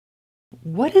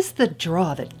What is the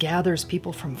draw that gathers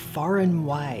people from far and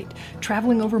wide,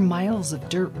 traveling over miles of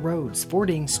dirt roads,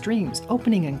 fording streams,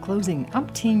 opening and closing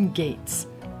umpteen gates?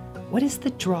 What is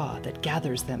the draw that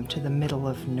gathers them to the middle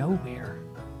of nowhere?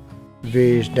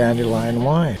 These dandelion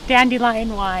wine.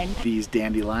 Dandelion wine. These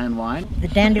dandelion wine. The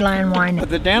dandelion wine.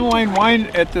 The dandelion wine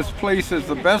at this place is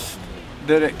the best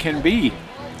that it can be.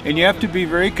 And you have to be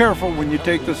very careful when you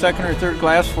take the second or third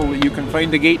glassful that you can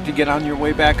find the gate to get on your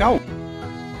way back out.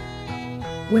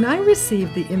 When I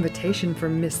received the invitation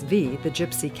from Miss V, the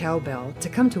Gypsy Cowbelle, to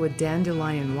come to a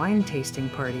dandelion wine tasting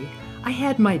party, I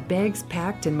had my bags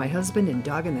packed and my husband and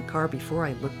dog in the car before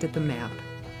I looked at the map.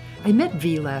 I met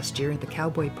V last year at the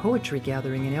Cowboy Poetry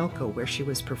Gathering in Elko where she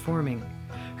was performing.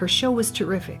 Her show was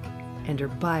terrific, and her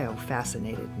bio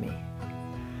fascinated me.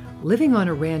 Living on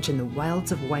a ranch in the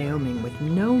wilds of Wyoming with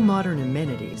no modern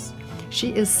amenities, she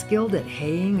is skilled at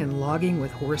haying and logging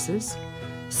with horses,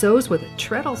 sews with a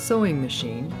treadle sewing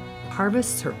machine,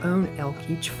 harvests her own elk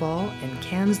each fall, and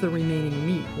cans the remaining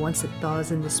meat once it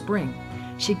thaws in the spring.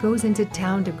 She goes into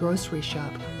town to grocery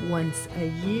shop once a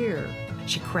year.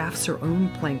 She crafts her own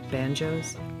plank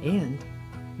banjos and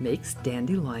makes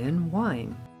dandelion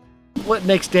wine. What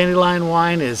makes dandelion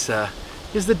wine is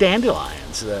the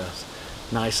dandelions, the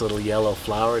nice little yellow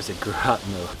flowers that grew out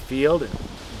in the field. And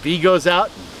V goes out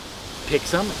and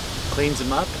picks them, and cleans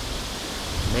them up,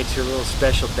 and makes her little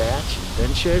special batch, and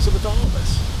then shares it with all of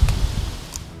us.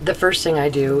 The first thing I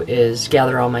do is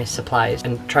gather all my supplies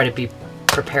and try to be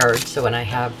prepared so when I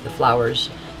have the flowers,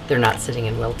 they're not sitting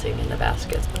and wilting in the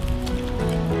basket.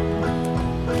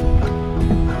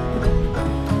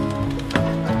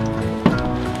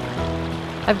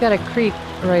 I've got a creek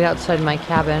right outside my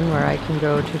cabin where I can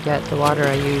go to get the water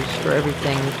I use for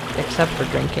everything except for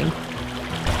drinking.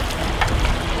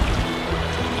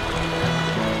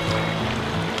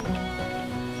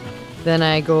 Then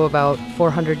I go about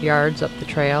 400 yards up the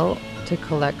trail to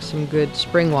collect some good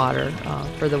spring water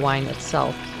for the wine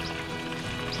itself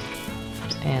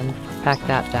and pack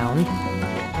that down.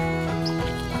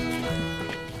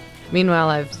 Meanwhile,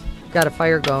 I've got a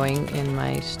fire going in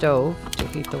my stove to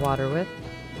heat the water with.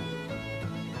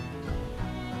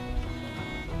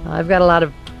 I've got a lot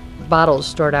of bottles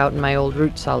stored out in my old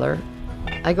root cellar.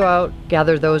 I go out,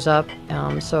 gather those up,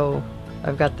 so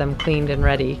I've got them cleaned and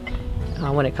ready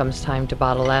when it comes time to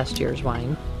bottle last year's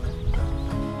wine.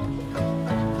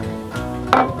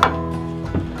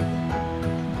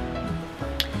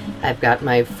 I've got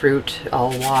my fruit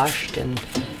all washed and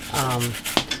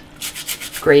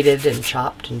grated and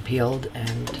chopped and peeled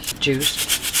and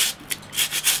juiced.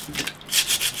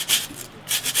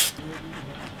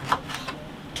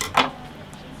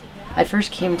 I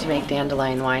first came to make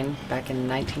dandelion wine back in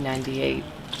 1998.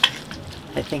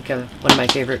 I think of one of my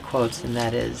favorite quotes, and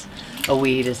that is, "A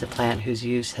weed is a plant whose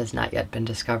use has not yet been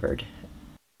discovered."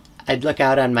 I'd look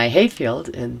out on my hayfield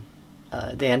in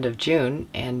the end of June,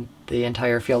 and the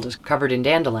entire field was covered in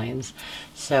dandelions.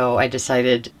 So I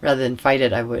decided, rather than fight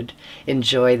it, I would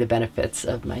enjoy the benefits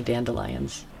of my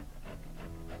dandelions.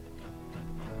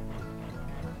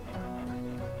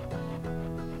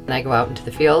 And I go out into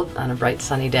the field on a bright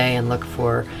sunny day and look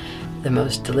for the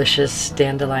most delicious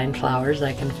dandelion flowers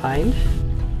I can find.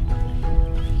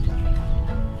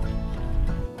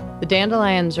 The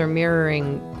dandelions are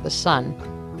mirroring the sun.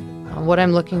 What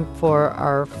I'm looking for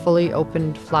are fully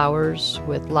opened flowers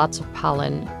with lots of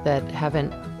pollen that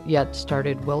haven't yet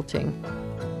started wilting.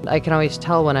 I can always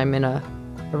tell when I'm in a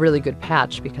really good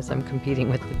patch because I'm competing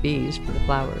with the bees for the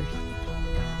flowers.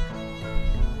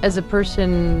 As a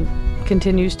person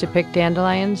continues to pick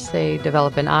dandelions, they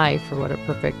develop an eye for what a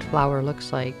perfect flower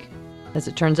looks like. As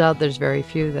it turns out, there's very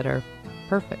few that are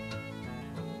perfect.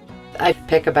 I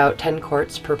pick about 10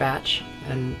 quarts per batch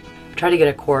and try to get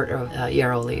a quart of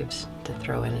yarrow leaves to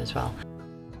throw in as well.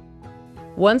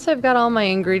 Once I've got all my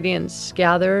ingredients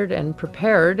gathered and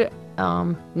prepared,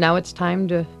 now it's time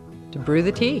to brew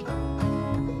the tea.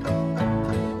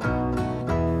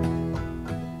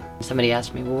 Somebody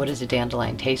asked me, well, what does a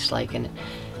dandelion taste like? And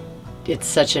it's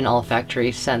such an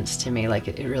olfactory sense to me, like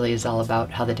it really is all about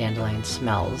how the dandelion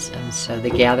smells. And so the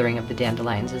gathering of the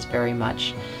dandelions is very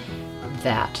much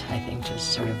that, I think,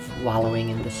 just sort of wallowing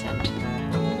in the scent.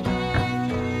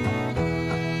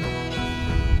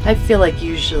 I feel like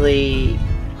usually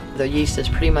the yeast has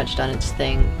pretty much done its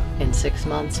thing in 6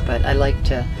 months, but I like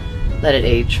to let it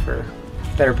age for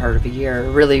the better part of a year.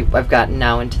 Really, I've gotten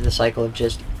now into the cycle of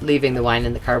just leaving the wine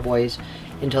in the carboys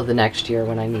until the next year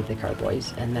when I need the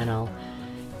carboys, and then I'll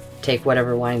take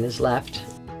whatever wine is left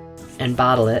and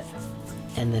bottle it,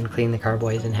 and then clean the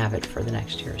carboys and have it for the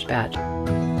next year's batch.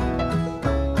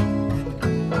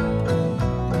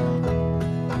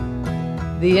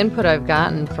 The input I've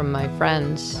gotten from my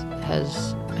friends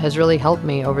has really helped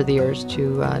me over the years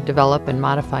to develop and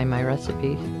modify my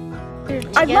recipes.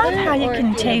 I love how you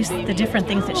can taste the different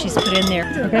things that she's put in there.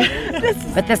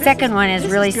 But the second one is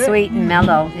really sweet and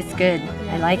mellow. It's good.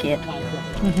 I like it.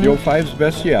 The 05's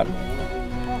best yet.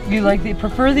 You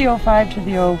prefer the 05 to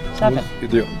the 07?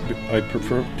 I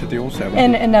prefer to the 07.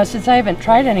 And now, since I haven't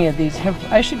tried any of these,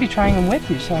 I should be trying them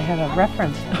with you so I have a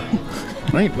reference.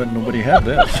 I ain't letting nobody have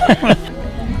this.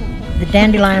 The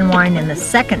dandelion wine in the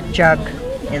second jug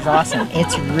is awesome.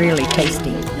 It's really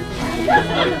tasty.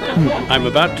 I'm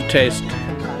about to taste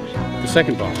the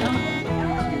second bottle.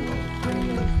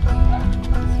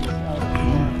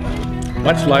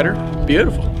 Much lighter,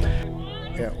 beautiful.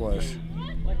 It was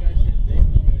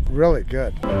really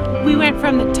good. We went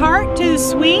from the tart to the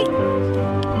sweet,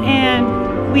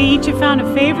 and we each have found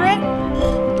a favorite.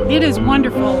 It is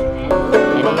wonderful.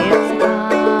 It's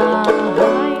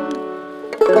time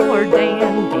for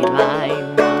dandelion wine.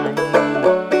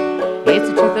 It's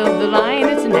a tooth of the lion,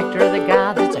 it's a nectar of the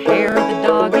gods, it's a hair of the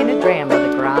dog and a dram of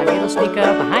the grog. It'll sneak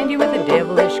up behind you with a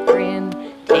devilish grin,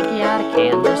 take you out of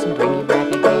Kansas and bring you back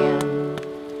again.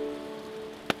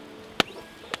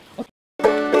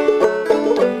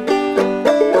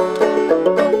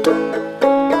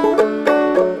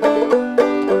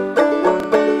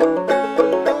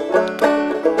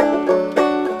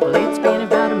 Well, it's been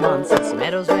about a month since the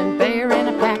meadows went bare, and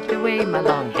I packed away my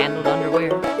long-handled underwear.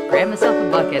 Grabbed myself a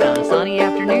bucket on a sunny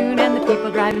afternoon, and the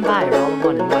people driving by are all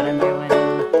wondering what I'm doing.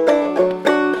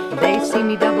 They see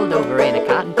me doubled over in a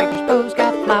cotton picker's pose,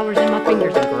 got flowers in my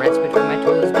fingers and caress between my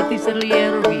toes. But these little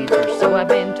yellow reeds, or so I've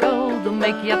been told, they'll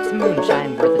make you up some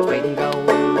moonshine worth its weight in gold.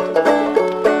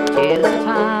 'Tis a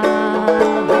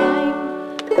time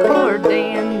for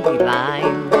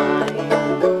dandelion wine.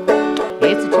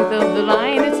 It's a tooth of the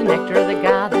lion, it's a nectar of the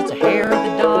gods, it's a hair of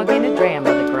the dog and a dram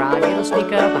of the grog. It'll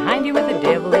sneak up behind you with a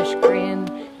devilish grin,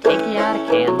 take you out of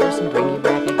Kansas and bring you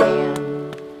back